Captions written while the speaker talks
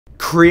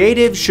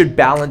Creatives should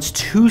balance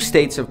two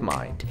states of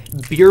mind,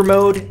 beer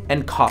mode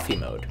and coffee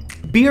mode.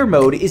 Beer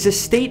mode is a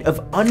state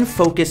of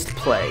unfocused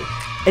play,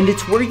 and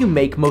it's where you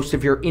make most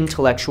of your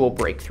intellectual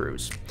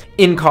breakthroughs.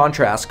 In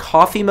contrast,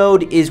 coffee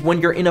mode is when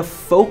you're in a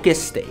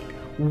focused state,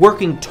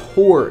 working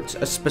towards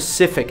a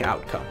specific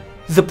outcome.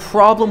 The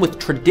problem with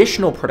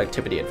traditional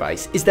productivity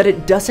advice is that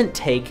it doesn't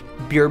take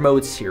beer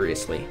mode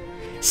seriously.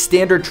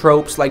 Standard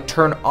tropes like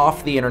turn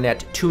off the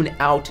internet, tune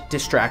out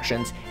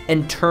distractions,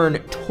 and turn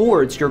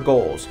towards your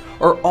goals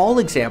are all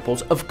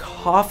examples of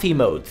coffee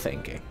mode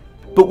thinking.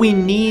 But we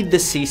need the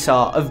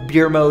seesaw of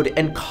beer mode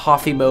and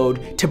coffee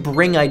mode to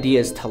bring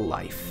ideas to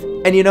life.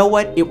 And you know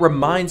what? It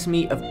reminds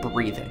me of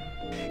breathing.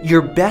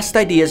 Your best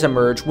ideas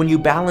emerge when you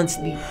balance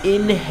the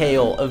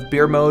inhale of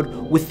beer mode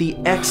with the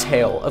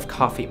exhale of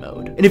coffee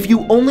mode. And if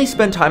you only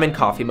spend time in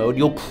coffee mode,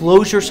 you'll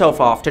close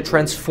yourself off to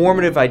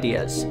transformative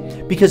ideas,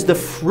 because the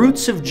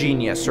fruits of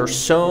genius are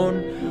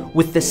sown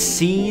with the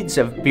seeds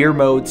of beer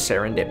mode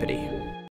serendipity.